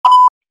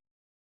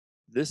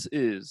This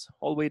is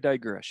Hallway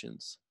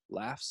Digressions,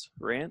 laughs,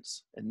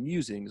 rants, and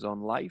musings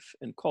on life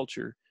and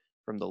culture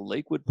from the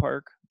Lakewood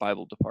Park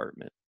Bible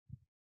Department.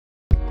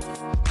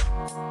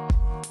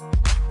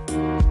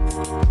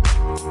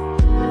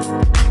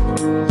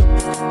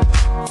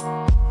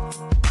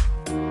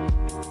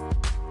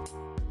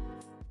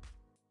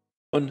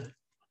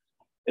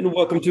 And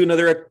welcome to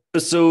another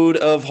episode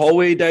of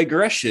Hallway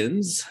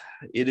Digressions.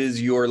 It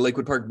is your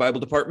Lakewood Park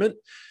Bible Department.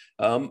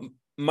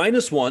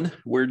 -1,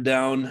 we're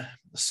down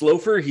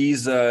Slofer. He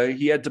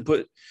had to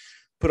put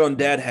on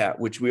dad hat,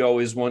 which we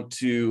always want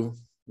to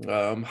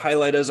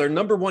highlight as our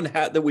number one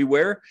hat that we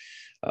wear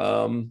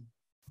for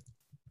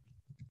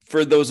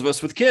those of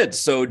us with kids.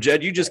 So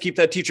Jed, you just keep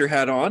that teacher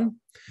hat on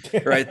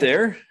right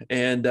there.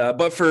 And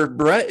but for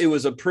Brett, it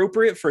was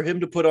appropriate for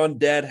him to put on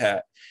dad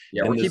hat.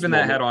 Yeah, we're keeping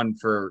that hat on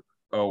for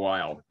a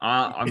while.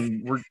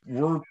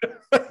 We're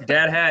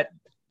dad hat.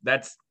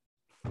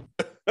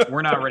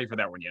 We're not ready for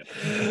that one yet.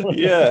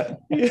 Yeah.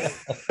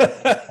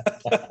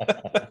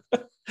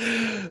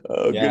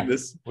 Oh, yeah.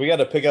 Goodness. We got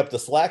to pick up the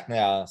slack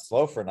now.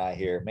 Slofer and I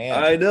here,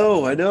 man. I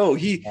know.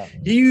 He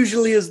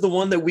usually is the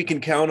one that we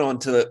can count on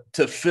to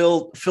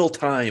fill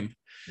time.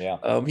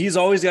 Yeah. He's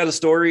always got a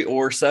story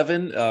or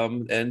seven,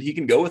 and he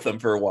can go with them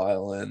for a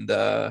while. And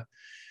I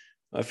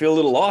feel a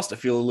little lost. I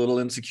feel a little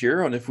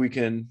insecure on if we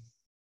can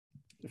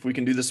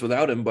do this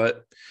without him,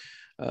 but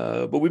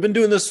we've been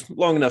doing this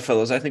long enough,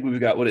 fellas. I think we've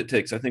got what it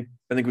takes. I think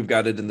we've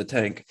got it in the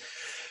tank.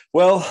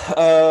 Well,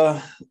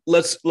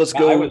 let's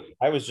go.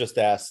 I was just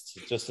asked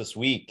just this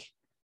week,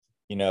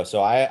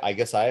 so I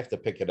guess I have to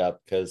pick it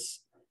up because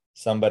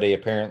somebody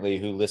apparently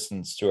who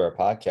listens to our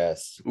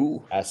podcast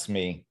asked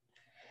me,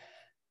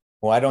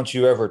 why don't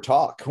you ever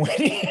talk when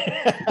you're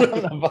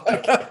on the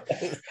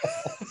podcast?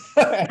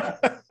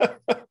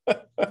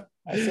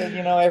 I said,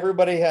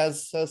 everybody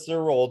has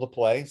their role to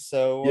play.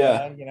 So,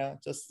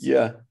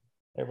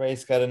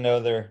 everybody's got to know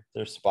their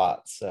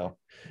spot. So,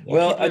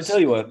 well, I tell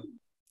you what,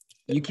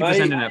 you keep us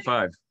ending at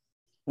 5.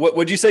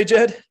 What'd you say,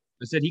 Jed?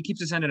 I said he keeps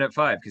us ending at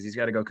 5 because he's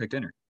got to go cook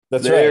dinner.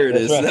 That's there right.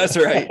 It is. Right. That's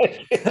right.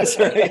 That's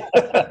right.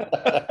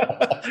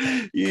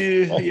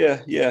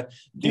 Yeah.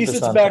 He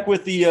sits back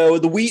with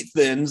the wheat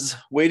thins,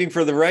 waiting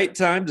for the right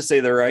time to say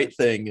the right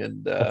thing.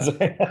 And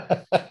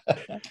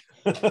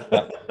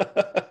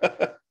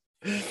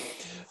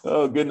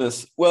oh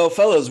goodness. Well,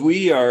 fellas,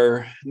 we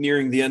are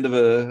nearing the end of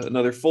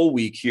another full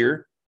week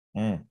here.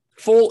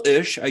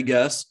 Full-ish, I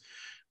guess.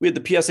 We had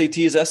the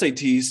PSATs,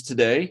 SATs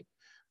today.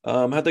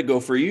 How'd that go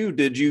for you?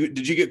 Did you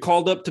get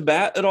called up to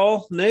bat at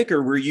all, Nick,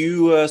 or were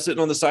you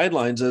sitting on the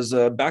sidelines as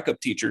a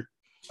backup teacher?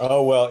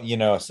 Oh,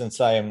 well,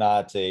 since I am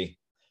not a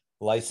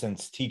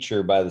licensed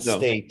teacher by the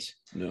state.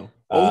 No,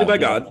 only by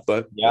God,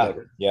 but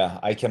yeah,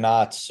 I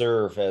cannot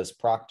serve as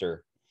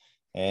proctor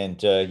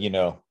and,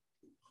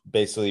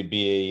 basically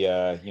be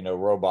a,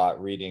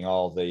 robot reading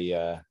all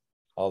the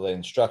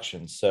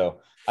instructions.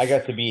 So I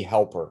got to be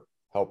helper.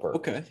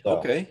 Okay. So.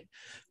 Okay.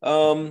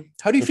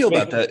 How do you feel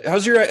about that?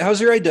 How's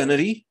your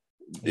identity?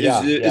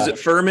 Is it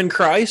firm in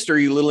Christ, or are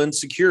you a little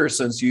insecure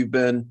since you've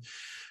been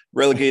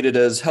relegated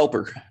as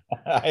helper?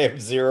 I have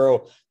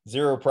zero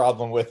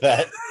problem with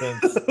that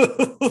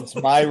since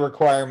my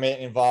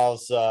requirement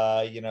involves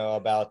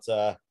about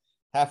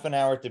half an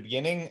hour at the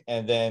beginning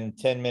and then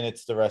 10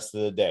 minutes the rest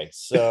of the day.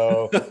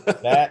 So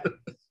that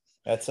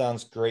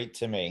sounds great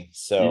to me.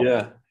 So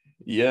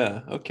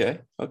yeah. Okay.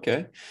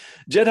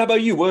 Jed, how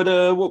about you? What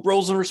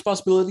roles and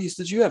responsibilities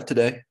did you have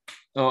today?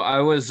 Oh, I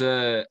was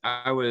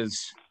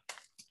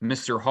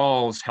Mr.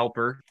 Hall's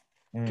helper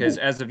because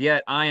as of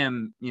yet I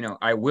am,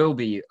 I will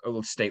be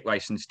a state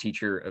licensed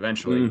teacher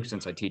eventually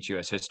since I teach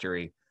U.S.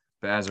 history.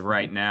 But as of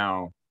right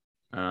now,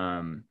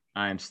 I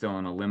am still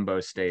in a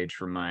limbo stage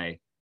from my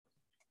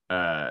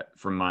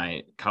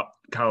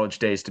college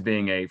days to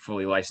being a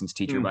fully licensed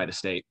teacher by the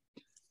state.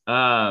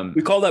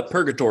 We call that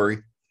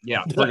purgatory.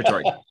 Yeah,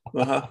 purgatory.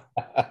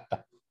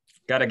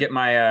 Got to get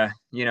my,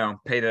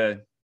 pay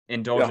the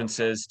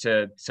indulgences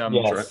to some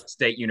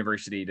state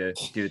university to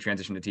do the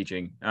transition to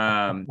teaching.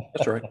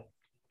 That's right.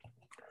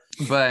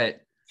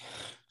 But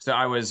so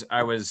I was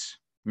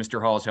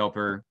Mr. Hall's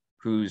helper,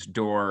 who has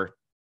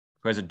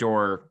a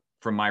door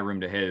from my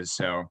room to his.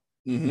 So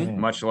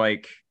much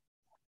like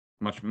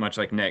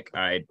Nick,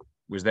 I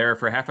was there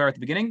for a half hour at the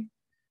beginning,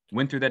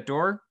 went through that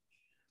door,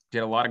 did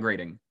a lot of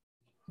grading.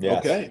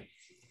 Yes. Okay.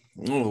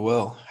 Oh,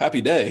 well,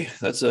 happy day.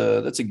 That's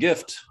a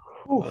gift.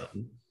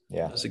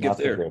 That's a gift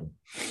there. Good.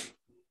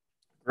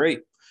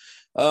 Great.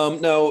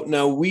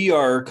 Now we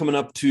are coming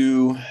up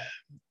to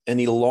an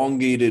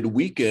elongated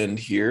weekend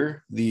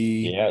here.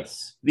 The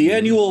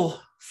annual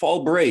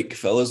fall break,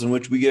 fellas, in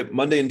which we get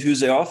Monday and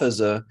Tuesday off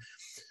as a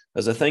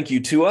thank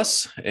you to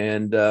us.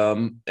 And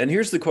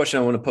here's the question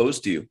I want to pose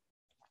to you.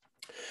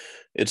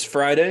 It's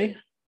Friday.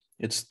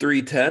 It's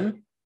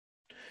 3:10,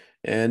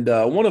 and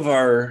one of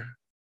our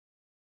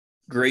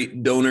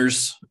great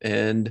donors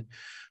and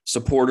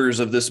supporters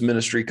of this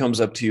ministry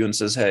comes up to you and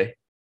says, "Hey,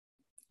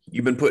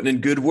 you've been putting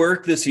in good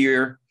work this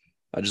year.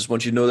 I just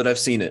want you to know that I've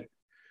seen it.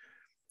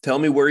 Tell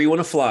me where you want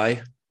to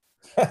fly.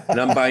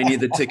 And I'm buying you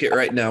the ticket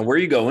right now. Where are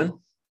you going?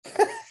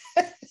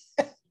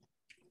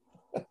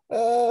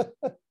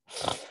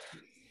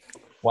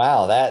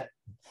 Wow,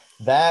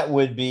 that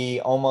would be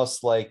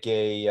almost like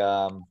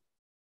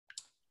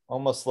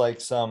almost like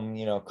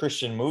some,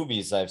 Christian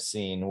movies I've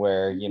seen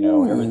where,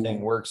 everything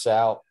works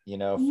out,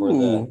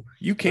 for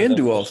you can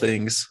do all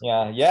things.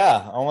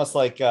 Yeah. Almost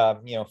like,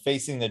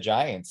 Facing the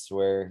Giants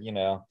where,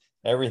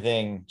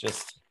 everything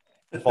just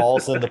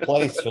falls into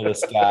place for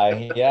this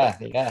guy. Yeah.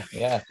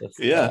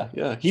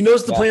 Yeah. He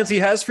knows the plans he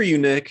has for you,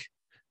 Nick.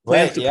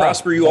 Plans to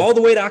prosper you all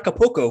the way to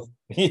Acapulco.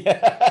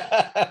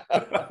 Yeah.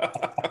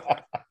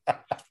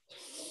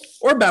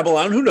 Or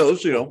Babylon, who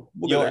knows? We'll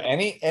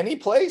any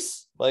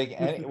place, like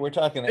we're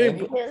talking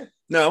anywhere.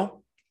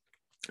 No,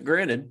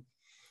 granted,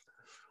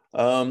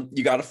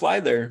 you got to fly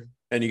there,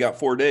 and you got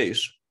 4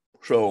 days.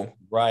 So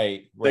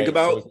right. Think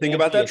about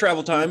that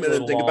travel time, and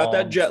then think about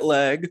that jet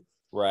lag.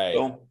 Right.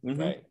 So,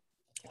 Right.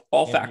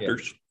 All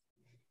factors.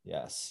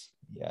 Yes.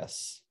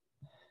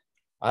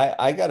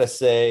 I gotta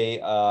say,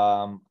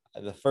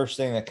 the first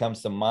thing that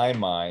comes to my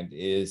mind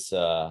is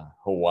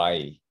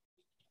Hawaii.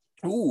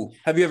 Ooh,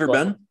 have you ever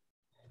been?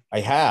 I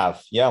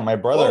have. Yeah, my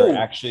brother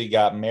actually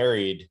got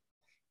married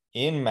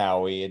in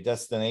Maui, a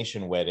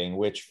destination wedding,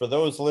 which for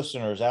those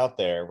listeners out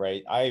there,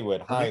 right, I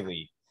would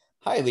highly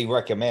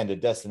recommend a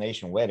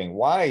destination wedding.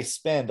 Why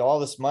spend all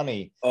this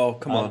money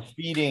on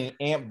feeding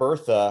Aunt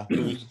Bertha,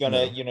 who's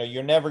gonna,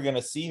 you're never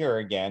gonna see her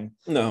again.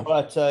 No.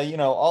 But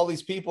all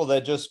these people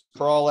that just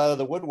crawl out of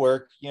the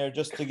woodwork,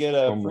 just to get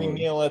a free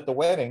meal at the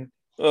wedding.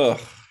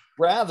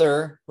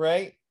 Rather,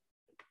 right,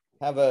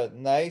 have a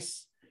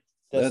nice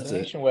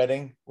destination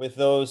wedding with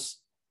those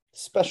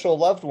special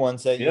loved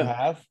ones that you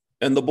have,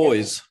 and the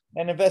boys,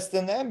 and invest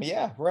in them.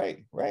 Yeah,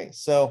 right.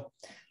 So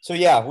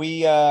yeah,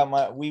 we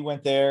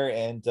went there,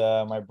 and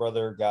my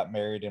brother got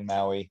married in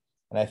Maui,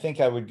 and I think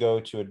I would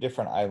go to a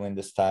different island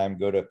this time,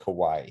 go to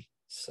Kauai.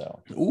 So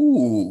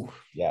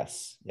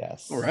yes.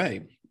 All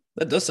right,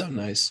 that does sound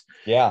nice.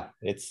 Yeah,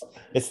 it's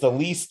the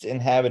least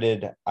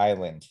inhabited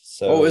island.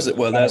 So is it?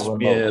 Well, that's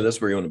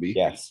where you want to be.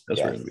 Yes, that's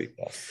where you want to be.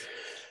 Yes.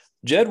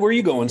 Jed, where are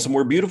you going?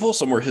 Somewhere beautiful,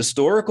 somewhere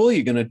historical?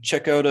 You gonna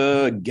check out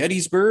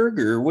Gettysburg,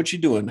 or what you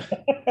doing?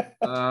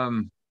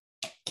 I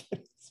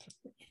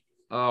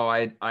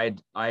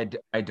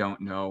don't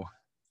know.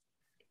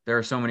 There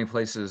are so many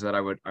places that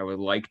I would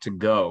like to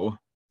go.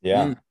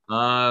 Yeah.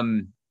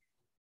 Go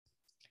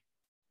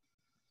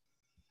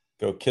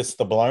kiss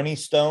the Blarney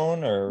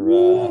Stone, or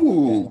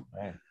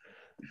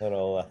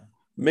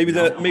maybe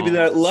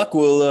that luck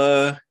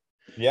will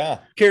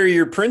carry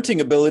your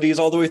printing abilities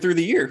all the way through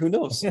the year. Who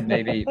knows?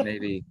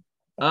 Maybe.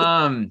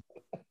 I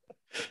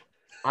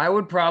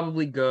would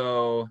probably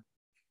go.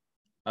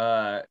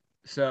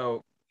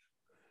 So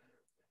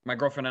my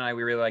girlfriend and I,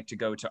 we really like to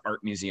go to art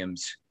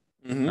museums.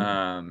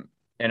 Mm-hmm.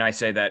 And I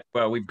say that,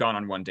 well, we've gone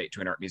on one date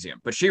to an art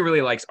museum, but she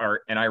really likes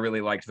art, and I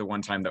really liked the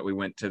one time that we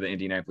went to the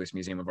Indianapolis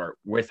Museum of Art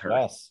with her.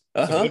 Yes,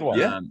 that's a good one.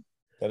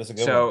 That is a good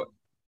one. So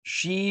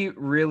she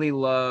really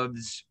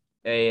loves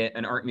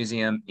an art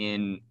museum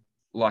in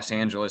Los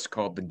Angeles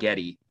called the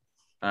Getty.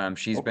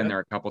 She's been there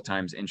a couple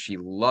times, and she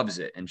loves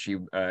it, and she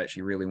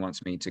really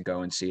wants me to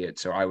go and see it.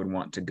 So I would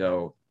want to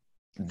go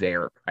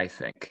there, I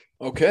think.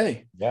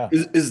 Okay. Yeah.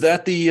 Is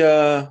that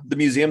the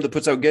museum that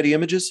puts out Getty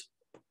images?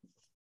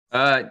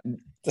 Same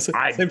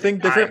thing,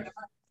 different?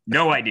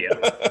 No idea.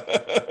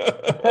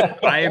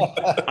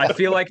 I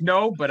feel like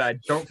no, but I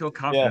don't feel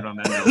confident on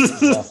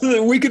that.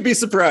 No. We could be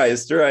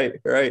surprised.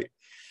 Right.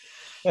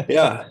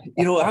 Yeah.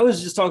 I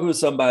was just talking with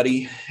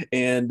somebody,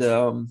 and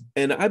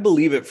I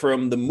believe it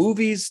from the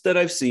movies that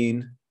I've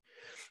seen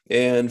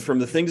and from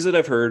the things that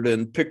I've heard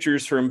and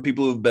pictures from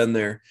people who've been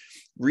there.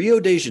 Rio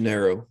de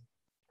Janeiro,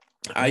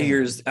 I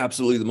hear, is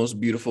absolutely the most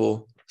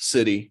beautiful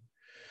city.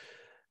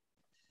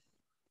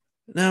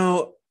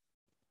 Now,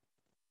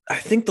 I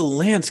think the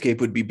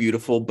landscape would be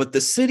beautiful, but the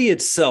city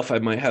itself, I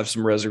might have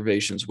some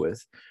reservations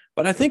with.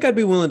 But I think I'd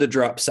be willing to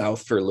drop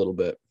south for a little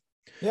bit.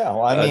 Yeah,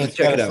 well, I mean, it's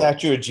got a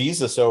statue of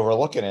Jesus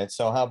overlooking it,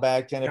 so how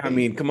bad can it be? I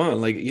mean, come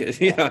on,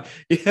 yeah.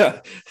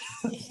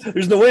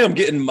 There's no way I'm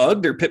getting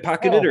mugged or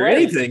pickpocketed or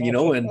anything,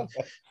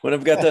 when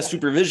I've got that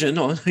supervision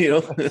on,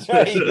 That's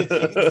right.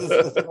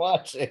 Jesus is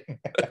watching.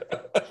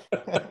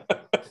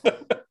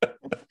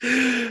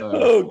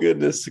 Oh,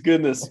 goodness.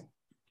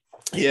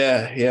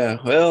 Yeah.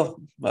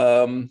 Well,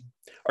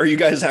 are you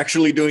guys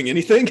actually doing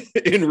anything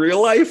in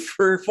real life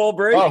for fall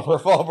break? Oh, for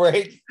fall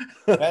break?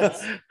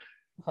 That's,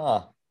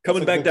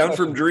 Coming back down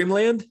from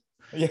dreamland?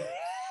 Yeah.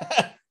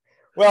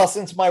 Well,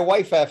 since my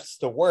wife has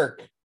to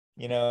work,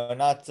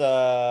 not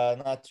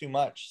too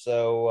much.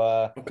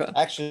 So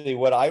actually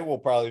what I will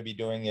probably be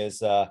doing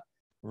is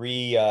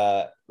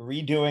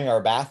redoing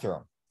our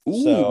bathroom.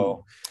 Ooh.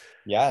 So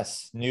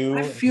yes,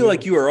 I feel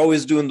like you are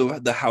always doing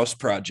the house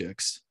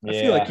projects. I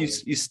feel like you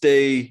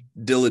stay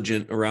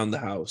diligent around the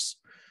house.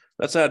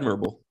 That's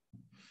admirable.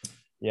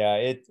 Yeah,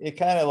 it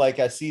kind of like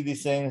I see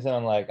these things and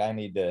I'm like, I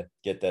need to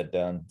get that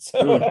done.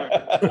 So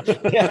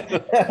yeah,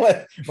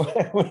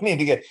 we need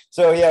to get.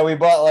 So yeah, we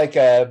bought like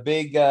a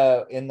big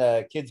in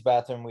the kids'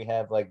 bathroom. We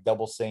have like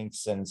double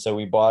sinks, and so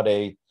we bought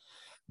a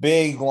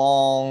big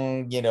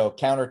long,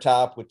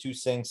 countertop with 2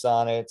 sinks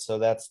on it. So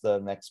that's the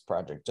next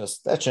project.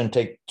 Just that shouldn't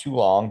take too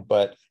long.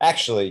 But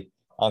actually,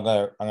 I'm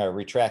gonna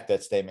retract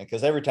that statement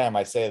because every time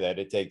I say that,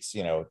 it takes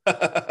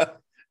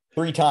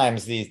 3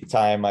 times the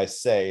time I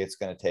say it's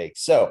going to take.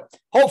 So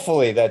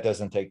hopefully that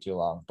doesn't take too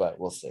long, but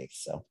we'll see.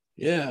 So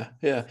yeah.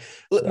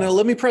 Now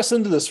let me press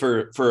into this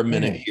for a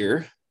minute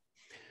here.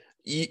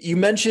 You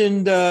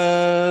mentioned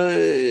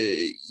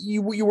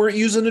you weren't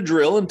using a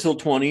drill until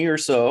 20 or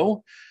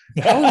so.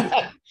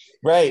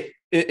 Right.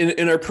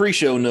 In our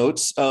pre-show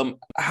notes,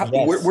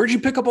 where'd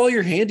you pick up all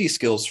your handy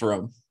skills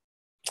from?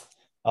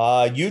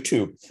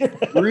 YouTube.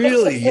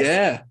 Really?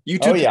 Yeah.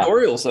 YouTube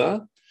tutorials, huh?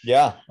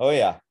 Yeah. Oh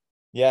yeah.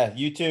 Yeah,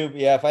 YouTube.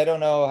 Yeah, if I don't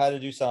know how to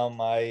do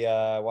something,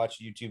 I watch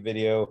a YouTube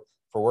video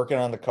for working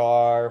on the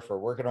car, for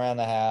working around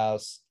the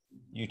house.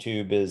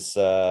 YouTube is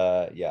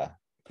yeah.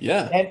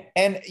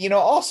 And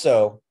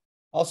also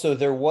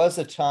there was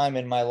a time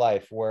in my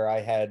life where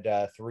I had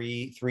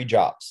three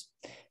jobs,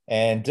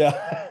 and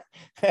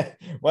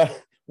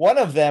one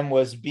of them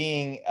was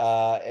being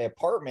an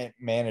apartment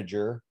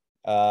manager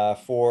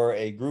for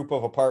a group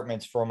of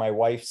apartments for my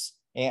wife's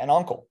aunt and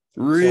uncle.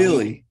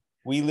 Really? So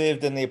we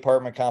lived in the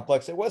apartment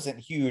complex. It wasn't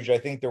huge. I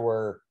think there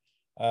were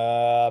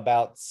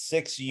about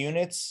 6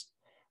 units,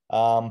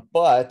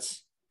 but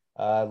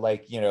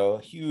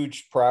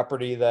huge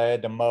property that I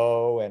had to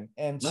mow.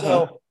 And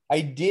so I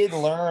did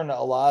learn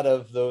a lot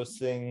of those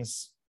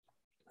things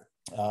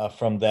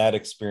from that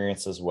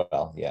experience as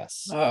well.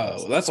 Yes.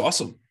 Oh, that's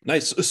awesome.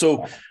 Nice.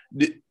 So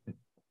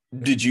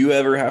did you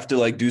ever have to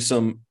like do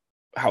some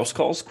house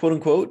calls, quote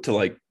unquote, to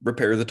like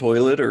repair the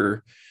toilet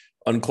or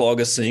unclog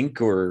a sink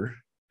or...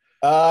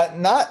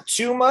 Not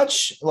too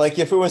much. Like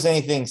if it was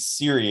anything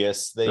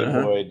serious, they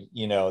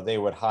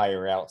would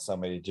hire out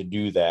somebody to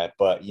do that.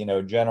 But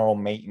general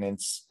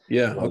maintenance.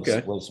 Yeah.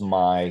 Was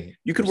my.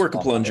 You could work a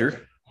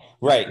plunger.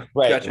 Right.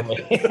 Gotcha.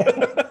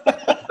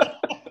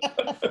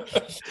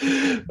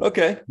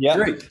 Okay. Yeah.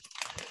 Great.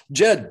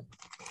 Jed,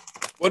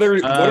 what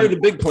are the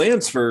big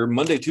plans for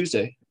Monday,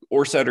 Tuesday,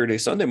 or Saturday,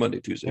 Sunday,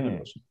 Monday,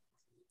 Tuesday?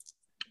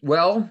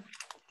 Well,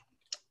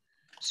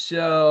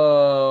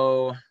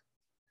 so.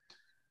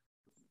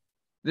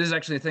 This is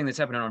actually a thing that's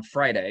happening on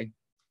Friday,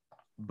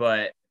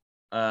 but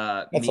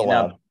that's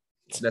allowed.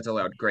 That's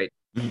allowed. Great.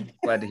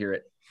 Glad to hear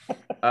it.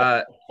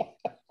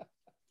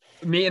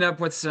 Meeting up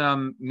with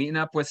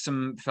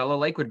some fellow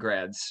Lakewood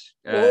grads.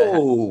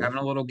 Having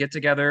a little get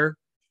together.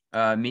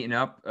 Meeting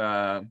up.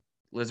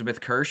 Elizabeth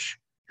Kirsch,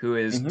 who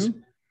is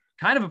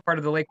kind of a part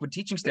of the Lakewood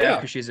teaching staff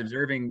because she's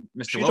observing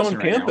Mr. Wilson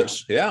on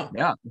campus. Now.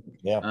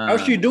 Yeah.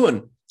 How's she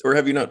doing? Or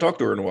have you not talked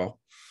to her in a while?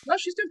 Well,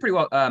 she's doing pretty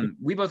well.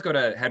 We both go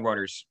to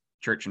Headwaters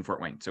Church in Fort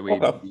Wayne, so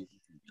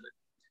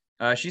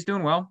she's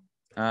doing well.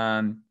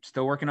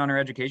 Still working on her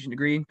education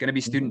degree. Going to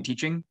be student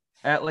teaching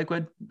at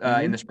Lakewood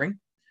in the spring.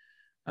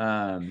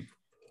 And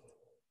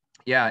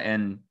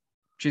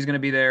she's going to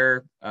be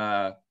there.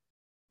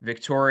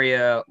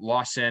 Victoria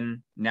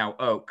Lawson, now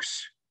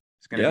Oaks,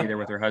 is going to be there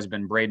with her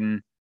husband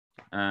Braden.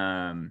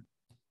 Caleb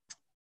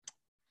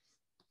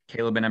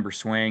and Ember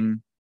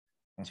Swing,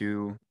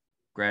 2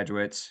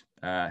 graduates.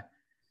 Ben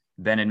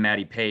and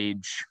Maddie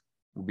Page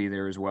will be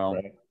there as well.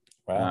 Right.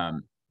 Wow.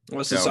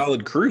 It's a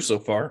solid crew so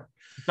far.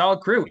 Solid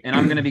crew. And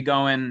I'm going to be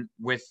going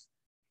with,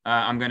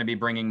 I'm going to be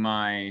bringing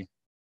my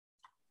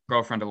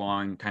girlfriend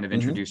along, kind of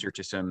introduce her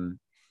to some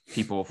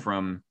people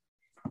from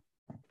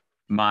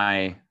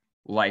my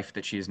life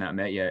that she has not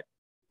met yet.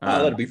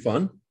 That'd be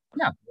fun.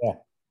 Yeah.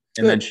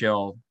 And then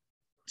she'll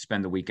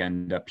spend the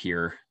weekend up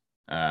here,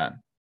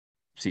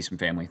 see some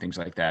family, things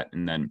like that.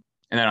 And then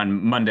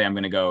on Monday, I'm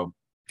going to go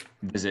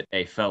visit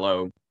a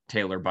fellow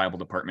Taylor Bible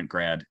Department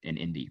grad in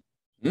Indy.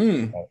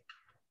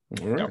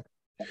 All right.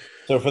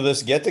 So for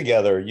this get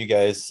together, you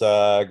guys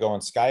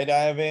going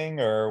skydiving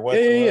or what?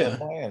 Yeah.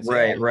 Plans?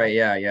 Right.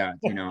 Yeah.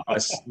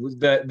 Us,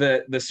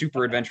 the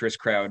super adventurous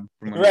crowd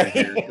from when we were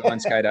here, going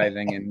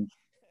skydiving and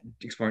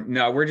exploring.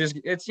 No, we're just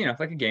it's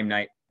like a game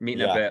night,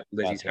 meeting up at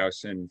Lizzie's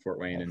house in Fort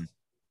Wayne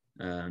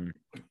and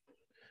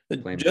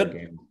playing Jed,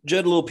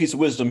 a little piece of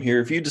wisdom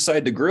here. If you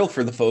decide to grill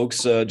for the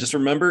folks, just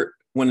remember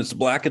when it's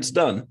black, it's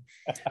done.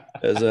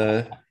 As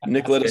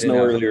Nick let us know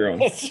earlier on.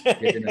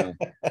 Good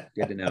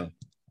to know.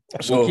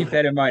 So we'll keep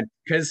that in mind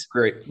because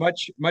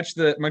much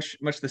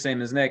the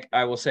same as Nick.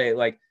 I will say,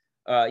 like,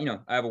 I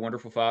have a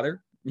wonderful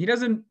father. He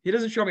doesn't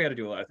show me how to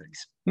do a lot of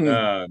things.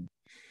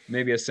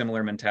 Maybe a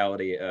similar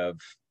mentality of,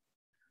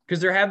 because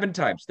there have been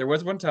times. There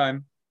was one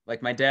time,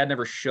 like my dad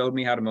never showed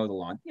me how to mow the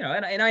lawn.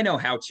 And I know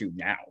how to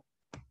now,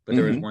 but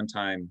there was one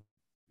time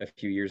a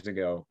few years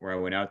ago where I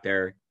went out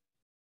there.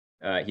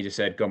 He just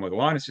said, go mow the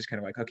lawn. It's just kind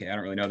of like, okay, I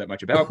don't really know that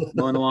much about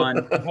mowing the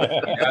lawn.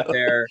 Get out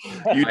there.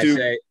 YouTube. I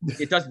say,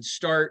 it doesn't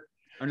start.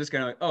 I'm just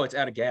kind of like, oh, it's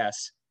out of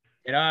gas.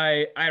 And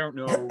I don't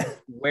know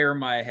where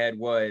my head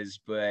was,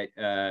 but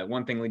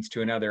one thing leads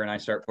to another, and I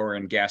start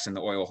pouring gas in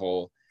the oil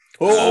hole.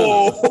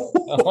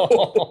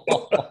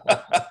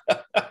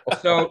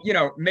 So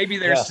maybe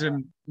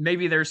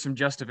there's some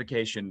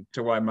justification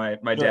to why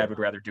my dad would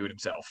rather do it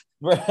himself.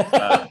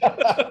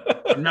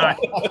 I'm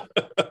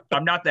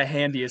not the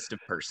handiest of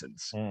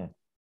persons.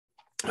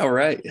 All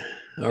right.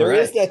 There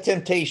is that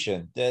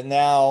temptation that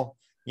now,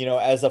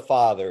 as a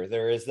father,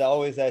 there is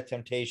always that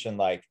temptation,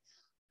 like,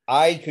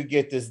 I could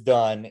get this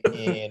done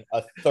in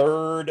a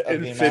third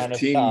of the amount of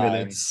time.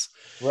 Minutes.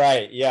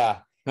 Right. Yeah.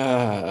 Do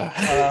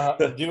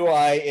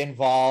I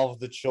involve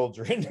the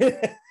children?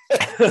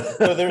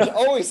 So there's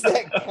always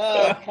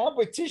that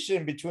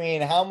competition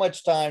between how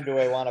much time do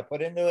I want to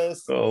put into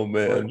this? Oh,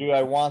 man. Or do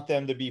I want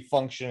them to be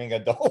functioning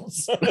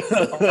adults?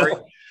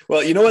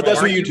 Well, you know what?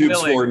 That's what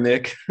YouTube's for,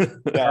 Nick.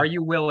 Yeah. Are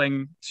you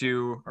willing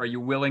to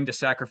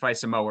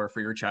sacrifice a mower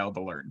for your child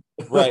to learn?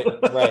 Right.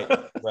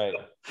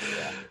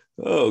 Yeah.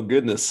 Oh,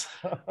 goodness.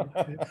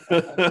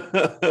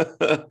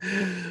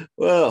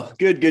 Well,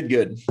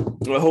 good.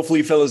 Well,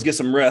 hopefully fellas get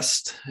some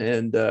rest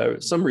and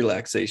some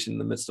relaxation in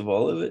the midst of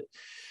all of it.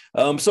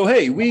 So,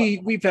 hey,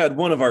 we've had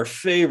one of our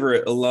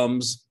favorite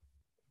alums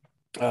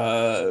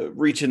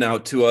reaching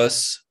out to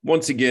us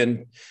once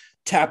again,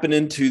 tapping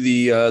into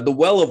the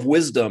well of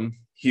wisdom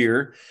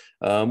here,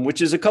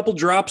 which is a couple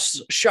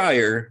drops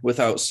shyer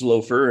without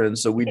Slofer. And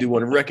so we do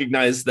want to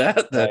recognize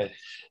that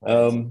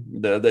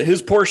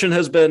his portion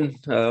has been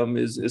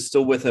is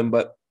still with him.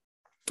 But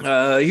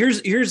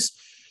here's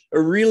a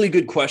really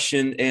good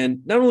question.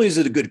 And not only is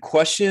it a good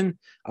question,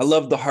 I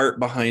love the heart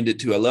behind it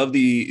too. I love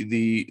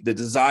the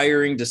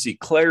desiring to seek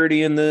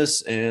clarity in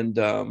this and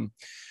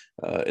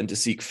to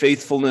seek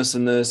faithfulness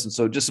in this. And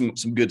so just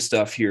some good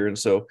stuff here. And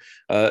so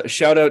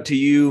shout out to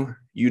you.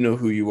 You know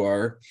who you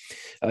are.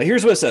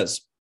 Here's what it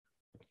says.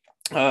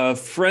 A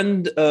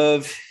friend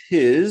of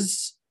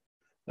his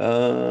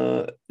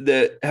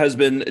that has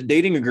been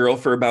dating a girl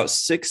for about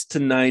 6 to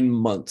 9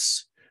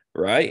 months,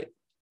 right?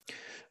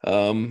 I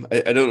don't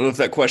know if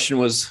that question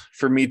was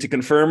for me to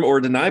confirm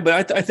or deny,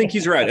 but I think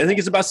he's right. I think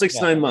it's about 6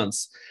 to 9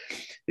 months.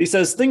 He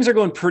says things are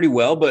going pretty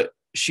well, but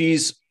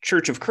she's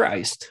Church of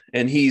Christ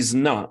and he's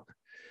not.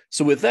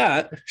 So with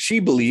that,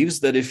 she believes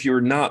that if you're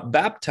not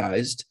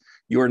baptized,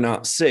 you're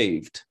not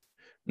saved.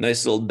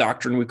 Nice little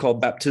doctrine we call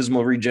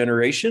baptismal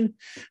regeneration.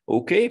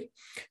 Okay.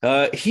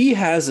 He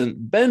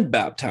hasn't been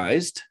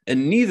baptized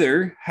and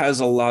neither has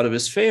a lot of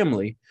his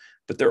family,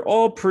 but they're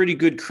all pretty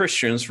good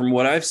Christians from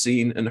what I've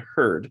seen and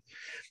heard.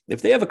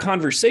 If they have a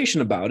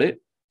conversation about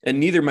it and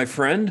neither my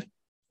friend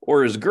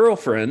or his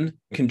girlfriend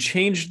can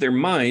change their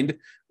mind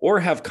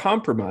or have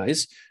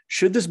compromise,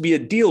 should this be a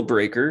deal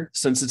breaker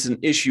since it's an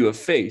issue of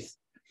faith?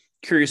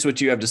 Curious what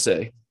you have to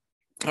say.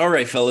 All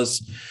right,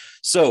 fellas.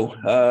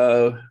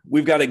 So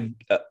we've got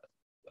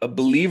a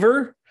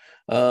believer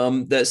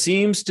that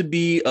seems to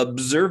be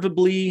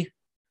observably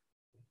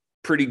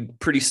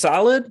pretty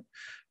solid,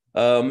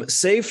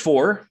 save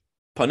for,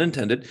 pun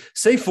intended,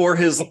 save for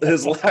his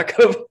lack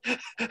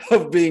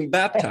of being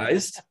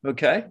baptized.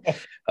 Okay.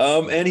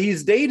 And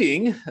he's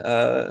dating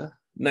a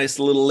nice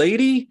little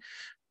lady,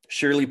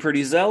 surely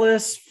pretty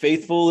zealous,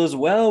 faithful as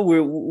well.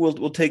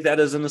 We'll take that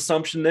as an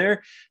assumption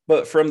there,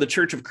 but from the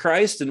Church of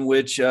Christ, in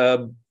which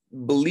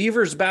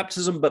believers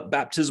baptism, but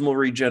baptismal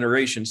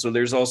regeneration. So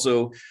there's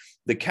also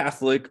the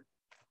Catholic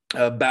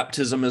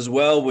baptism as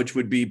well, which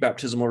would be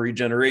baptismal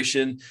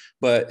regeneration,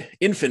 but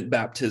infant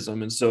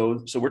baptism. And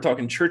so we're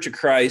talking Church of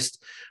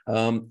Christ.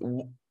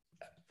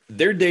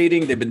 They're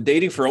dating. They've been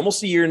dating for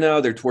almost a year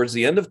now. They're towards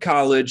the end of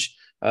college.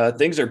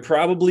 Things are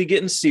probably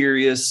getting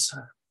serious.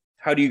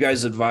 How do you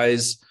guys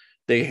advise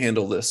they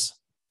handle this?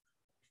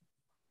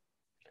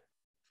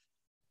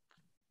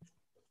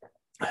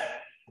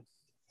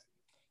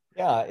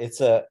 Yeah,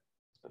 it's a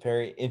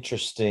very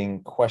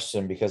interesting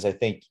question because I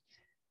think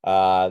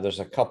there's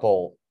a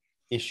couple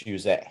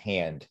issues at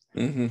hand.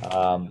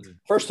 Mm-hmm.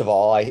 First of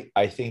all,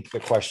 I think the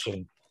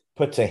question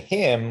put to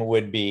him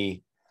would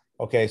be,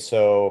 okay,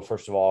 so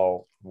first of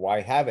all,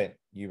 why haven't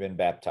you been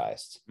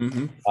baptized?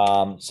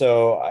 Mm-hmm.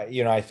 So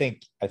I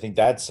think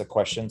that's a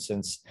question,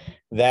 since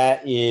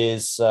that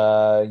is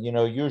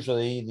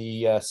usually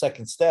the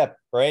second step,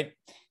 right?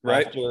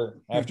 Right.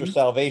 After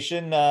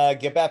salvation,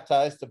 get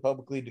baptized to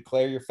publicly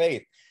declare your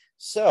faith.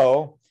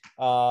 So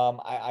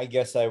I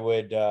guess I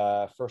would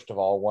first of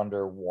all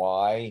wonder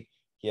why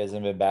he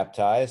hasn't been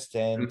baptized,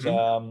 and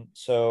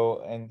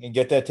mm-hmm. and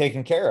get that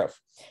taken care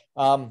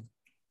of.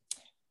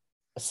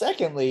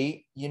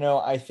 Secondly,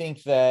 I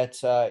think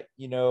that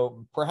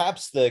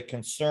perhaps the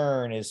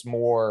concern is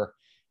more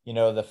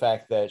the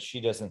fact that she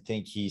doesn't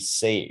think he's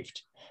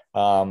saved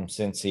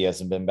since he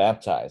hasn't been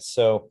baptized.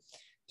 So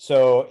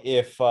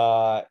if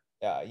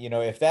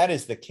if that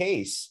is the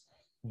case,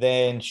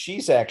 then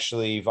she's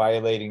actually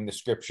violating the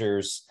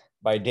scriptures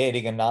by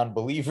dating a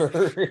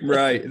non-believer.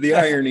 Right. The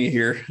irony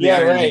here.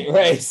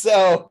 Right.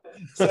 So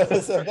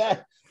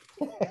that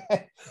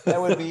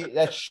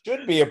that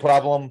should be a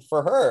problem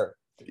for her.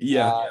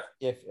 Yeah.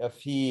 If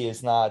he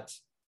is not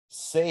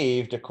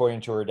saved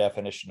according to her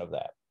definition of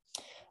that.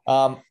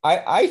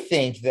 I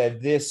think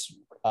that this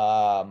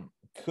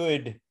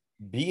could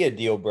be a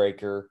deal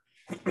breaker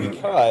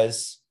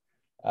because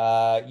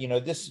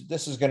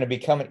this is going to be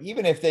coming.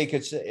 Even if they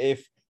could,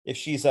 if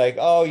she's like,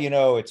 oh,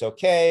 it's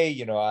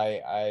okay,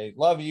 I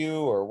love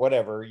you or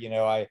whatever, you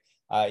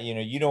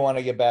don't want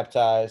to get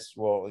baptized.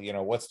 Well,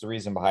 what's the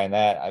reason behind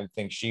that? I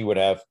think she would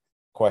have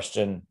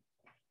questioned,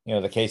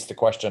 the case to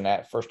question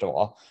that first of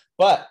all.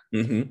 But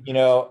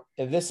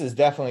this is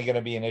definitely going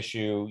to be an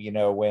issue,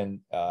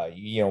 when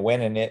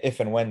and if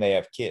and when they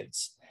have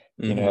kids,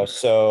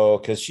 so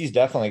because she's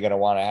definitely going to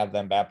want to have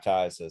them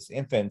baptized as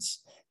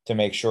infants to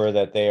make sure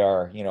that they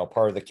are,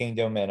 part of the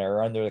kingdom and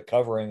are under the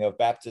covering of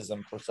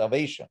baptism for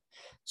salvation.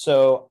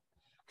 So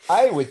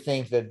I would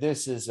think that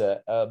this is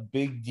a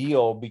big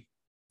deal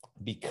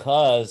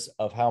because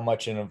of how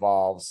much it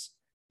involves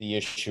the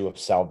issue of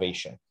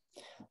salvation.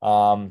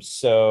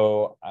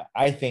 So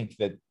I think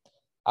that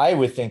I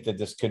would think that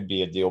this could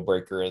be a deal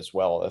breaker as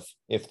well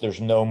if there's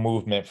no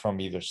movement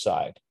from either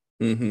side.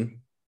 Mm-hmm.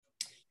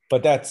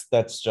 But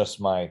that's just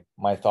my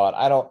thought.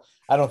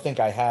 I don't think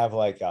I have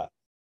like a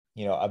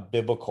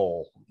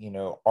biblical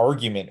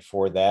argument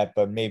for that,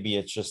 but maybe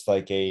it's just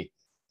like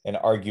an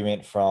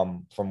argument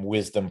from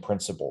wisdom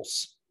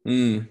principles.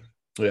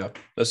 Yeah,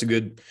 that's a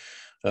good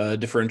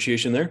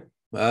differentiation there.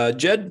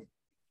 Jed?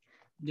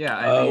 Yeah,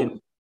 I mean,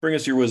 bring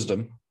us your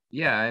wisdom.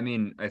 Yeah, I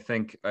mean, I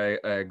think I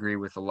agree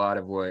with a lot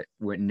of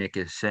what Nick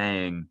is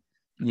saying.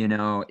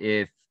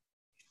 If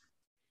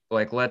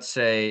like, let's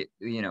say,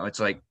 it's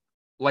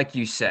like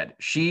you said,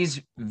 she's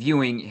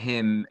viewing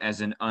him as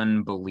an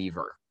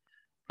unbeliever.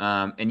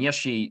 And yes,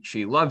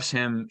 she loves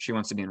him. She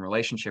wants to be in a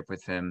relationship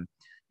with him.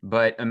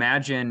 But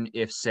imagine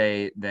if,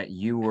 say that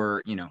you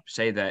were,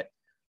 say that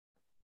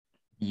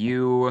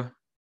you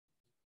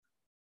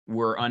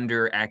were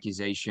under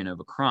accusation of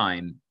a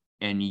crime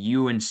and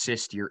you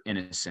insist you're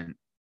innocent,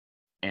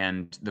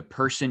 and the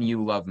person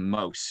you love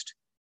most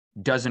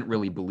doesn't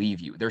really believe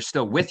you. They're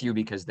still with you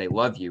because they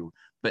love you,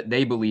 but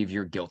they believe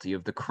you're guilty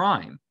of the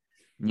crime.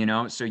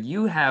 So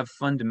you have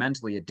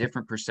fundamentally a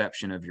different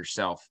perception of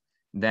yourself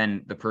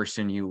than the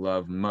person you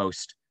love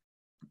most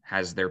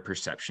has their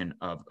perception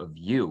of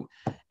you.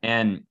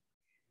 And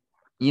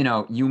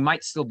you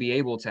might still be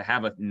able to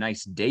have a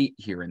nice date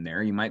here and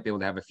there. You might be able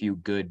to have a few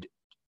good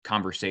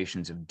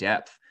conversations of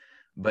depth,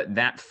 but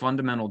that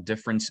fundamental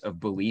difference of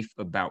belief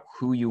about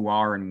who you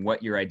are and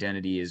what your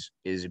identity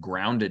is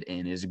grounded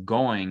in is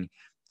going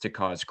to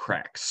cause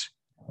cracks,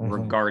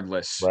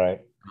 regardless,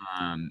 right?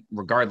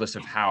 Regardless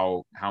of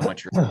how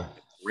much you're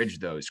bridge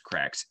those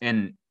cracks.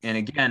 And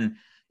again,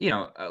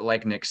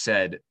 like Nick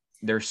said,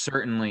 there's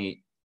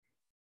certainly,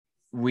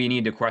 we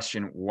need to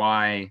question,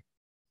 why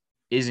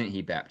isn't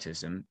he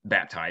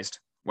baptized?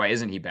 Why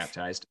isn't he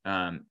baptized?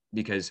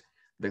 Because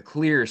the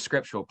clear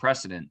scriptural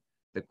precedent,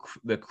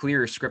 the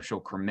clear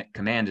scriptural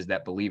command is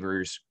that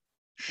believers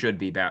should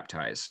be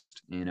baptized.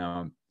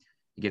 You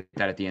get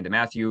that at the end of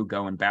Matthew: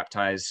 go and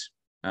baptize,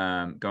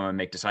 go and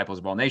make disciples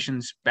of all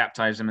nations,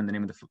 baptize them in the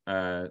name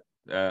of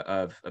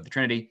the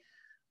Trinity.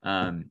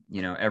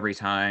 Every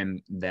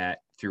time that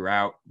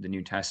throughout the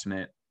New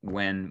Testament,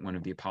 when one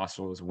of the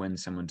apostles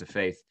wins someone to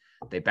faith,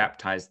 they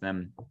baptize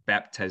them.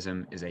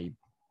 Baptism is a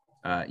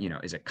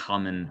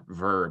common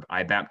verb.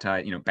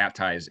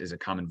 Baptize is a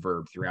common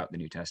verb throughout the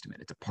New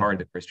Testament. It's a part of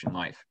the Christian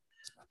life.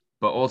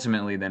 But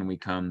ultimately, then we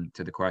come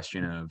to the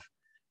question of,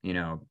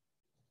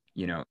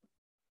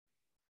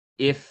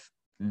 if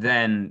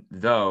then,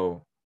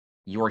 though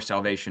your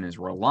salvation is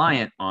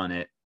reliant on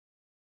it,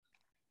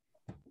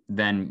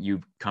 then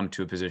you come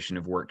to a position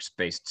of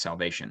works-based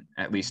salvation.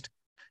 At least,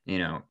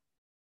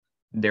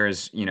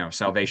 there's,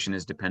 salvation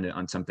is dependent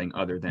on something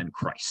other than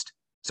Christ.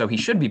 So he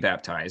should be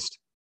baptized.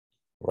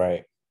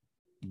 Right.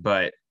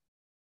 But,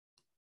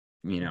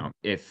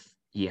 if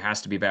he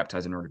has to be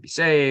baptized in order to be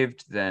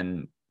saved,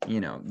 then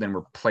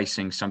we're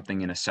placing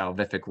something in a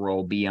salvific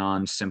role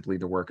beyond simply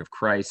the work of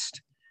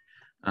Christ.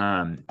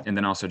 And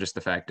then also just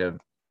the fact of,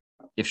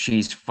 if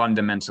she's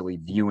fundamentally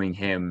viewing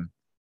him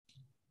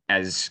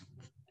as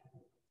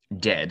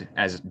dead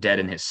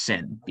in his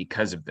sin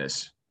because of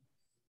this,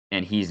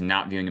 and he's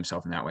not viewing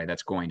himself in that way,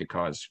 that's going to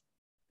cause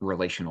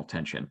relational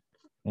tension.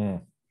 Yeah.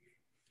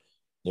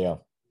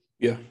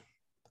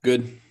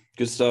 Good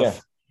stuff. Yeah.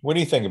 What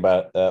do you think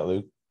about that,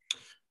 Luke?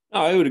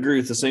 I would agree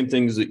with the same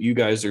things that you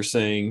guys are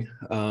saying.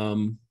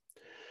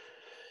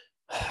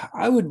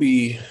 I would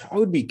be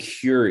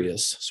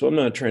curious. So I'm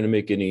not trying to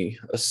make any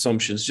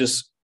assumptions,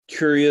 just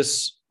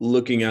curious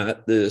looking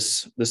at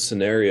this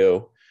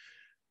scenario.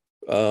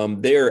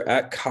 They are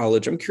at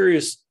college. I'm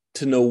curious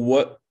to know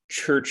what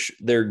church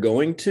they're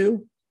going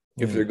to,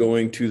 if they're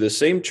going to the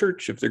same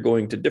church, if they're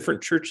going to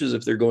different churches,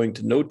 if they're going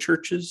to no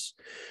churches.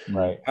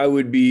 Right. I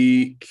would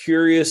be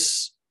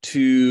curious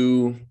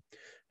to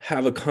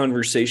have a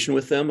conversation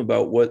with them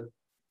about what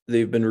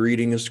they've been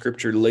reading in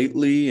scripture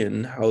lately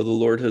and how the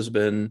Lord has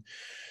been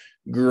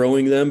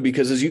growing them.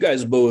 Because as you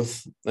guys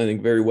both, I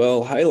think, very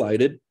well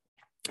highlighted,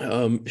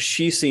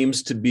 she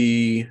seems to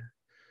be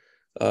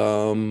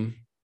compromising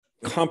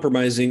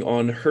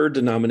on her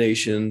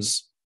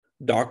denomination's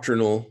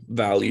doctrinal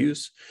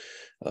values.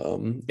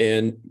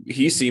 And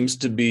he seems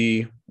to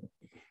be,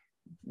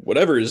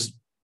 whatever his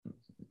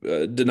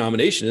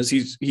denomination is,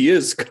 he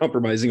is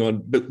compromising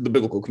on the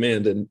biblical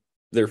command, and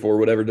therefore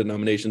whatever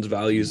denomination's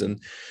values.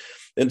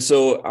 And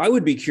so I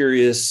would be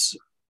curious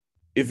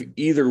if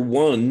either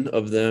one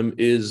of them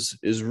is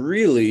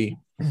really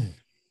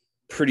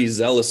pretty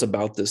zealous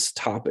about this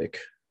topic,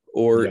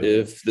 or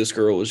if this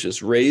girl was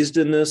just raised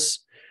in this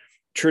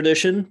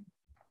tradition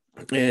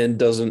and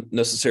doesn't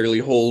necessarily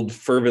hold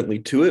fervently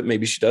to it.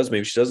 Maybe she does,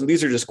 maybe she doesn't.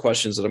 These are just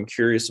questions that I'm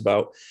curious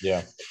about.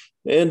 Yeah.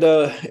 And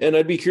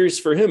I'd be curious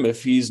for him,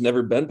 if he's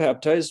never been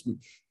baptized,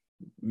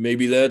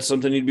 maybe that's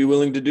something he'd be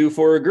willing to do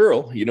for a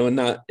girl, and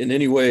not in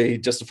any way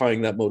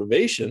justifying that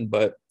motivation,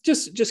 but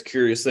just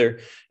curious there.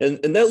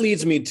 And that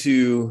leads me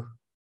to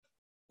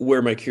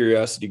where my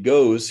curiosity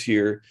goes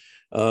here.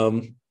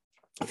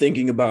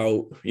 Thinking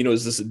about,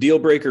 is this a deal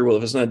breaker? Well,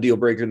 if it's not a deal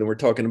breaker, then we're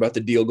talking about the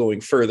deal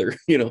going further,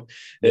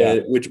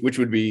 which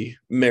would be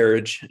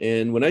marriage.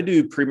 And when I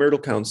do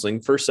premarital counseling,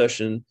 first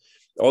session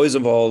always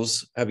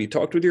involves, have you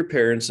talked with your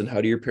parents, and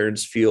how do your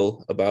parents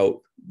feel about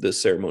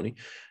this ceremony?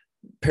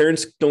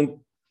 Parents don't,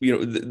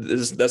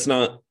 that's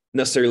not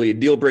necessarily a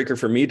deal breaker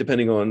for me,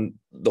 depending on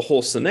the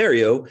whole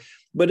scenario,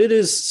 but it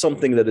is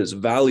something that is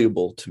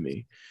valuable to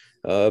me.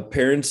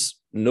 Parents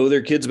know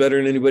their kids better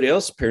than anybody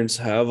else. Parents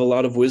have a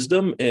lot of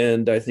wisdom,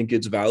 and I think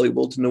it's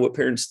valuable to know what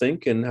parents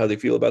think and how they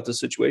feel about the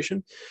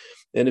situation.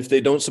 And if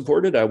they don't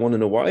support it, I want to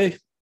know why.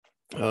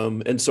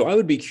 And so I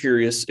would be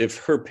curious if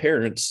her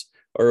parents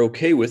are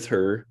okay with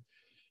her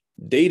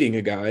dating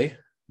a guy,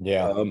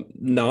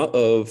 not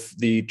of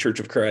the Church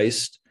of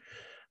Christ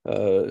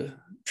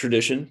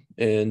tradition.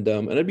 And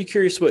I'd be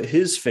curious what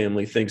his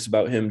family thinks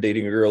about him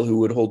dating a girl who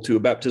would hold to a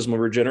baptismal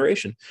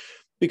regeneration,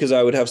 because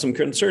I would have some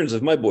concerns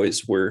if my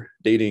boys were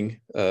dating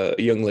a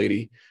young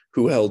lady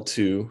who held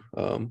to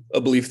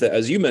a belief that,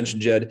 as you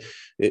mentioned, Jed,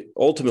 it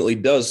ultimately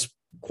does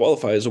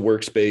qualify as a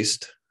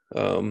works-based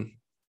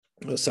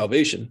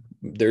salvation.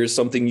 There is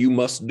something you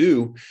must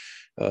do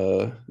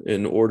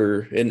in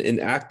order, an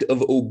act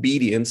of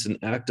obedience, an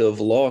act of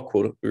law,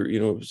 quote,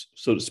 or,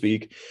 so to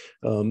speak,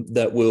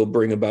 that will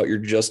bring about your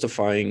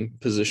justifying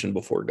position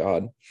before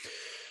God.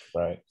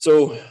 Right.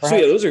 So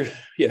those are,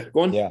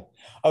 go on. Yeah.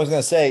 I was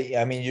going to say,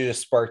 I mean, you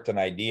just sparked an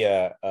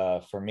idea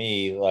for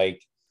me,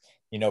 like,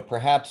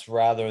 perhaps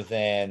rather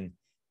than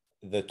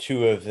the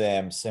two of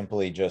them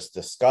simply just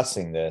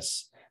discussing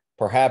this,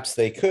 perhaps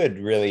they could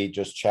really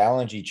just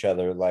challenge each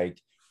other,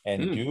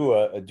 and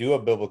do a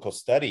biblical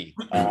study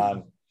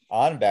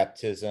on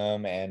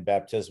baptism and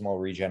baptismal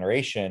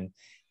regeneration,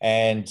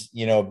 and,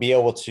 be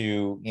able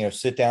to,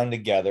 sit down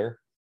together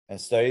and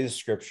study the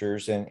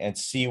scriptures and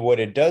see what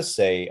it does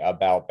say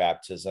about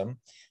baptism.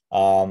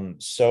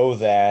 So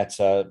that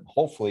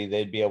hopefully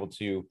they'd be able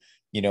to,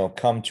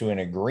 come to an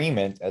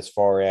agreement as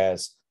far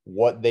as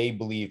what they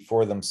believe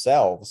for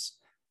themselves,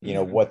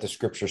 what the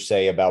scriptures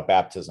say about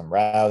baptism,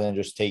 rather than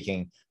just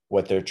taking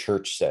what their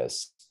church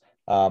says.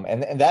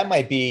 And that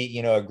might be,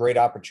 a great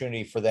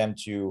opportunity for them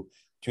to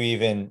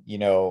even,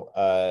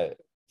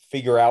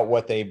 figure out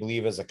what they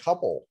believe as a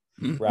couple,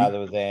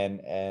 rather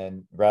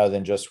than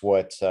just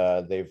what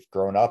they've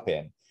grown up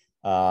in.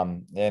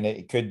 And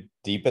it could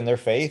deepen their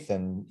faith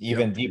and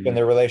even deepen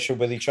their relationship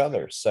with each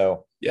other.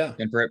 So,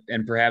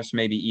 and perhaps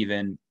maybe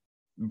even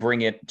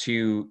bring it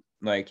to,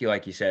 like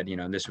you said,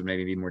 this would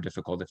maybe be more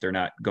difficult if they're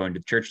not going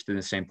to church in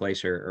the same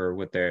place, or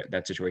what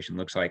that situation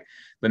looks like,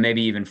 but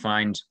maybe even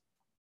find,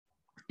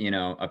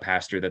 a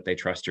pastor that they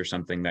trust or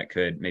something that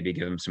could maybe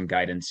give them some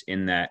guidance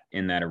in that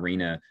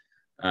arena.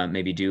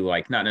 Maybe do,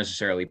 like, not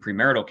necessarily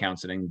premarital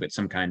counseling, but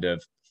some kind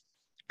of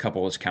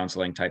couples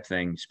counseling type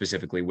thing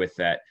specifically with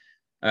that.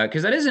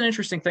 Because that is an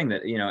interesting thing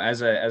that,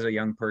 as a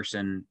young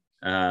person,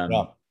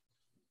 like,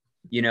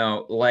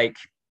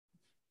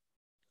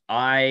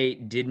 I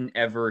didn't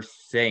ever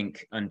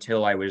think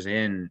until I was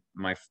in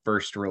my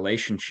first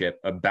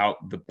relationship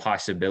about the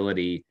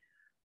possibility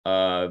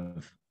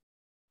of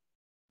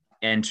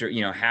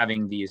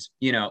having these,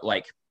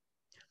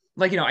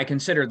 I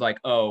considered, like,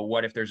 oh,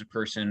 what if there's a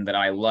person that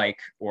I like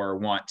or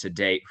want to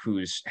date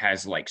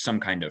has like some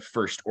kind of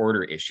first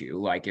order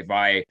issue? Like, if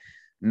I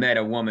met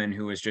a woman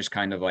who was just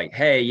kind of like,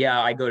 hey,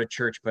 yeah, I go to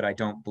church, but I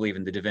don't believe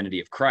in the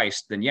divinity of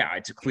Christ, then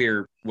it's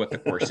clear what the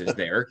course is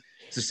there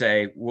to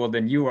say, well,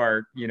 then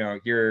you're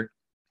a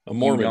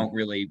Mormon. You don't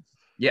really,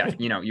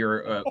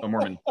 you're a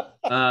Mormon.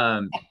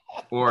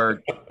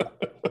 Or,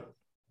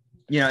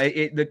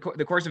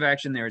 the course of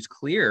action there is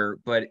clear,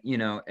 but,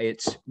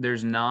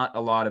 there's not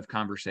a lot of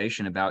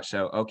conversation about,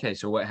 so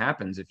what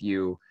happens if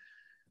you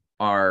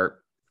are,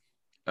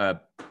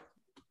 am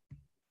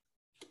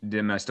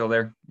I still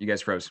there? You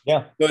guys froze.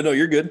 Yeah. No,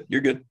 you're good.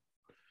 You're good.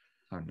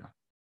 Oh, no.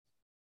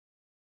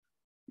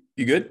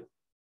 You good?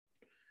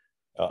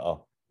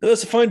 Uh-oh.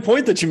 That's a fine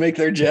point that you make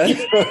there, Jed.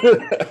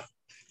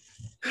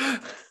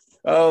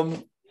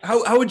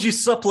 How would you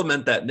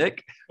supplement that,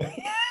 Nick?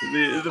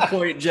 The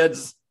point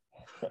Jed's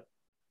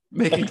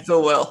making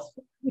so well.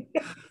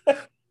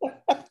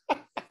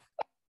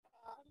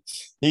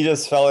 He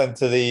just fell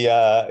into the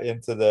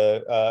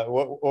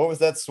what was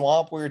that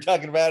swamp we were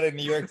talking about in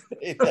New York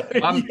State?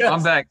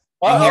 I'm back.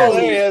 Oh,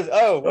 there he is.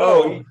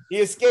 Oh, he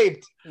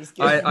escaped.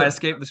 I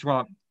escaped the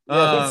swamp.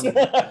 Yeah,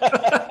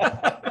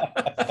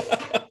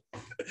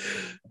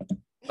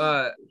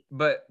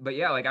 but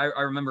yeah, like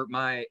I remember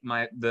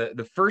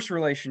the first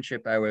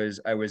relationship I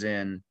was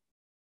in,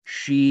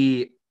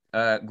 she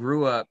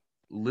grew up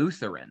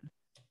Lutheran.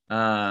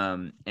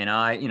 And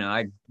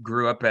I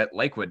grew up at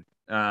Lakewood.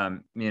 So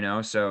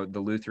the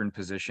Lutheran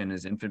position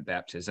is infant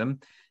baptism,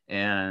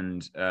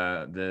 and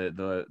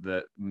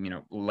the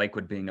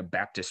Lakewood being a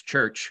Baptist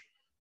church,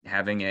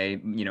 having a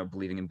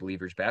believing in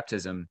believers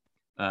baptism,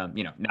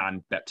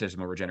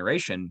 non-baptismal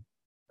regeneration,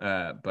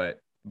 but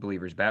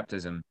believers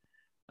baptism,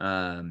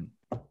 and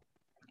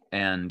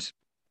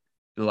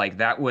like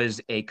that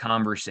was a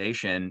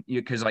conversation,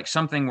 because like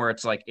something where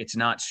it's like it's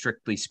not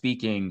strictly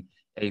speaking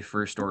a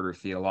first order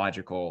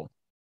theological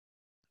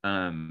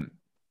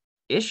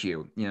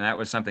issue. That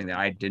was something that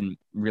I didn't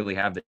really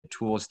have the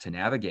tools to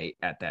navigate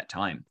at that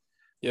time.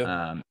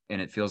 And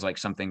it feels like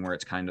something where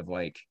it's kind of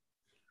like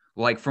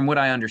from what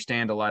I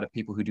understand, a lot of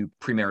people who do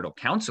premarital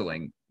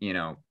counseling,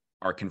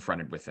 are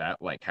confronted with that.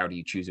 Like, how do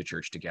you choose a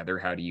church together?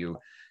 How do you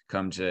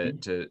come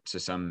to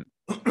some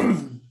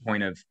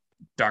point of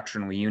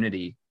doctrinal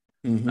unity?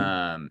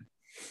 Mm-hmm.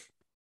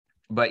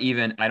 But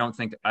even I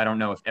don't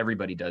know if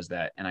everybody does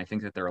that. And I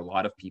think that there are a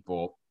lot of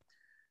people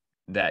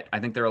there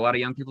are a lot of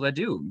young people that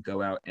do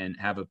go out and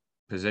have a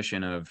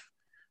position of,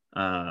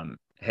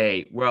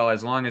 hey, well,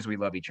 as long as we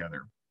love each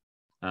other,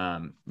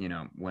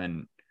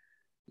 when,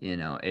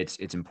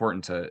 it's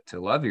important to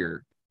love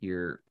your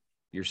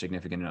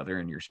significant other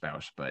and your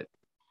spouse, but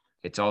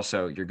it's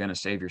also, you're going to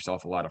save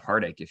yourself a lot of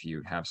heartache if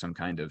you have some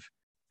kind of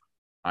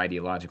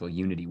ideological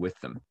unity with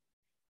them.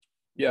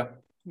 Yeah.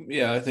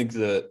 I think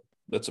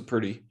that's a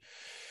pretty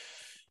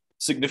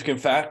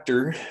significant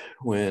factor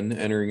when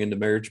entering into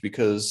marriage,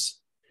 because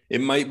it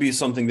might be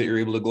something that you're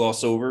able to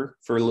gloss over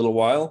for a little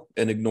while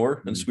and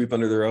ignore and sweep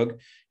under the rug.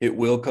 It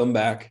will come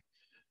back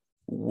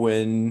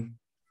when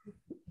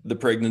the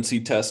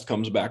pregnancy test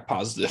comes back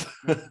positive.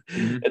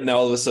 And now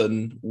all of a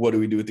sudden, what do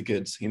we do with the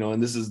kids?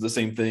 And this is the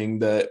same thing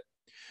that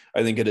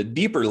I think at a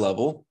deeper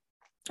level,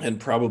 and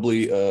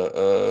probably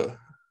a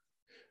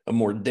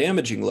more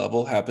damaging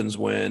level, happens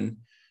when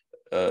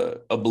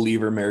a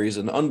believer marries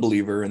an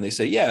unbeliever, and they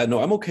say, yeah,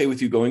 no, I'm okay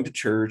with you going to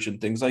church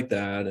and things like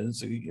that. And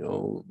so,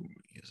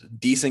 he's a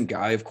decent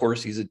guy. Of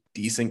course, he's a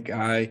decent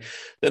guy.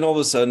 Then all of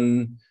a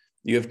sudden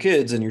you have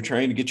kids and you're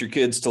trying to get your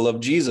kids to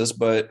love Jesus,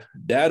 but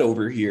dad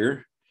over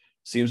here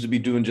seems to be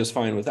doing just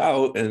fine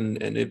without.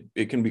 And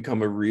it can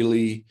become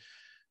it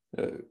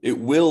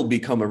will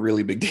become a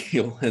really big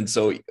deal. And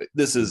so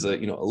this is a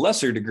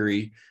lesser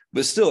degree,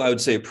 but still, I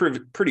would say a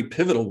pretty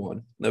pivotal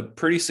one, a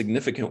pretty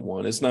significant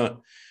one. It's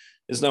not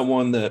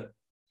one that,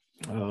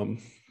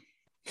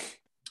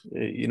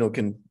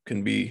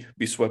 can be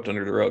swept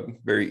under the rug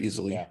very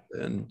easily. Yeah.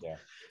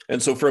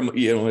 And so from,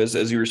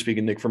 as you were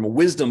speaking, Nick, from a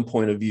wisdom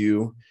point of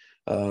view,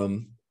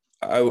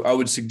 I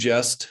would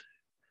suggest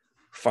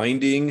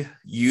finding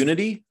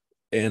unity.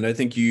 And I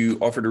think you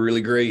offered a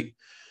really great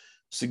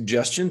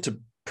suggestion to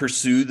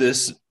pursue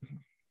this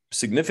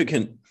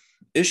significant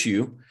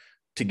issue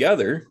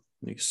together,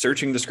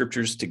 searching the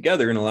scriptures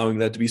together and allowing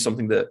that to be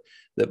something that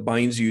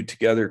binds you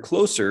together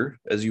closer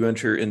as you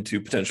enter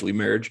into potentially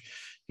marriage,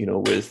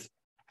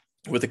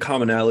 with a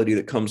commonality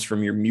that comes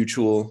from your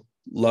mutual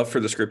love for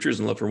the scriptures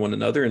and love for one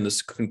another, and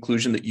this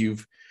conclusion that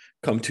you've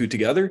come to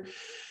together.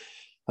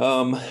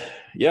 I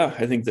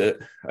think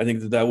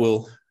that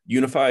will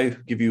unify,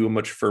 give you a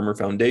much firmer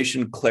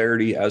foundation,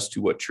 clarity as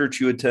to what church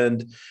you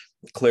attend,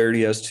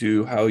 clarity as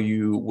to how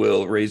you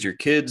will raise your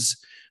kids,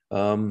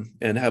 and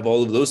have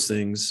all of those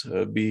things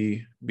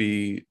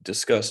be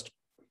discussed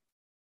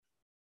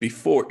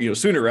before,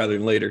 sooner rather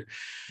than later.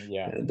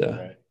 Yeah. And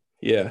right.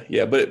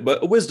 Yeah.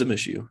 But a wisdom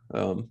issue.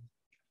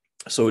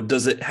 So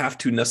does it have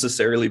to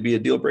necessarily be a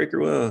deal breaker?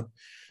 Well,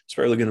 it's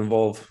probably going to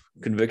involve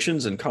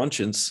convictions and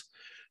conscience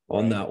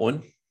on that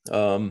one.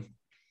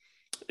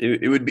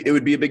 It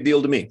would be a big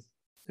deal to me.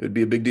 It would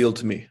be a big deal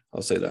to me.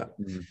 I'll say that.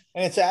 And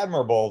it's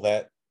admirable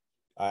that,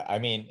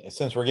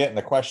 since we're getting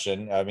the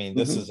question,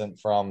 this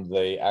isn't from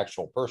the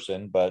actual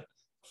person, but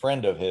a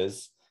friend of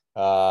his,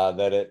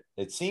 that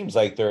it seems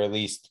like they're at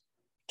least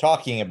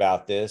talking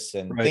about this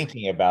and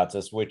thinking about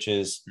this, which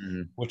is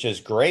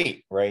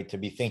great, right? To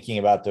be thinking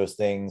about those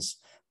things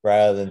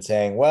rather than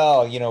saying,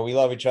 well, we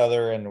love each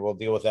other and we'll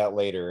deal with that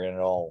later and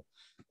it'll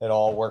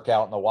work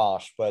out in the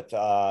wash. But,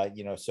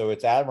 so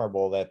it's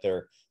admirable that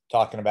they're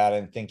talking about it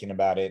and thinking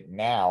about it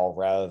now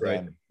rather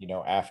than,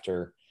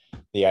 after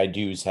the I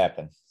do's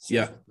happen. So.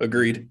 Yeah.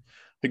 Agreed.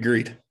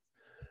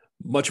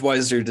 Much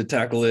wiser to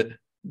tackle it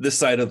this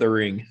side of the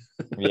ring.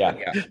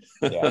 Yeah.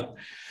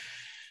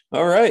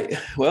 All right.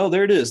 Well,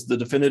 there it is. The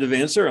definitive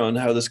answer on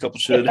how this couple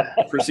should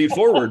proceed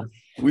forward.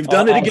 We've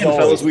done it again,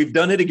 fellas. We've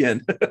done it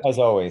again. As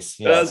always.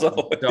 Yeah. As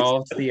always.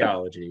 Solved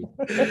theology.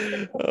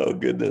 Oh,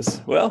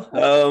 goodness. Well,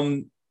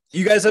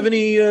 you guys have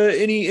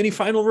any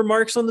final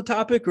remarks on the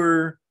topic,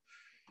 or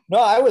No,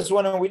 I was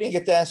wondering, we didn't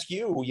get to ask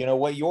you,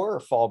 what your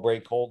fall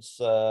break holds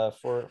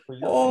for your.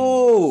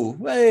 Oh,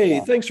 hey,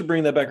 thanks for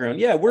bringing that back around.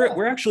 Yeah,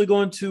 we're actually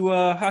going to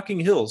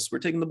Hocking Hills. We're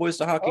taking the boys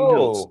to Hocking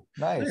Hills.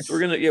 Nice. So we're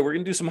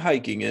gonna do some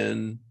hiking,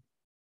 and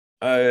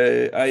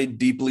I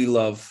deeply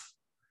love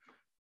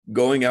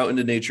going out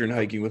into nature and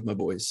hiking with my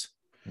boys.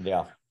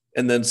 Yeah.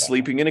 And then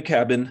sleeping in a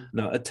cabin,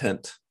 not a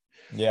tent.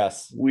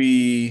 Yes.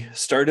 We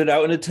started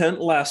out in a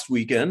tent last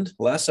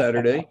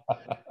Saturday.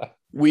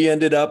 We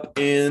ended up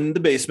in the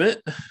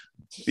basement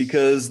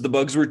because the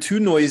bugs were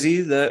too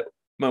noisy that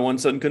my one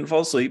son couldn't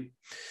fall asleep.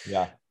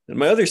 Yeah. And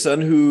my other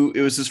son, who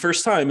it was his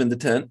first time in the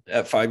tent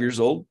at 5 years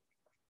old,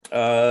 he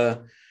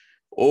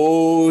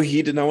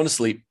did not want to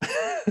sleep.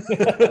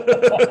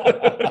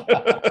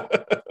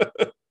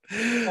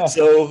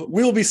 So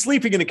we'll be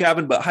sleeping in a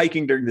cabin, but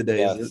hiking during the day.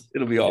 Yes.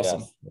 It'll be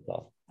awesome. Yes.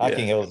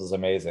 Hocking Hills is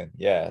amazing.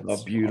 Yeah.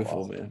 It's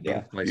beautiful, awesome. Man.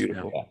 Yeah.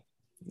 Beautiful.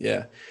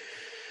 Yeah.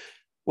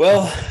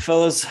 Well,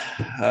 fellas,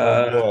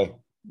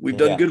 we've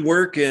done good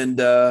work. And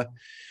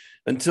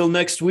until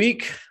next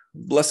week,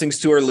 blessings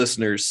to our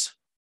listeners.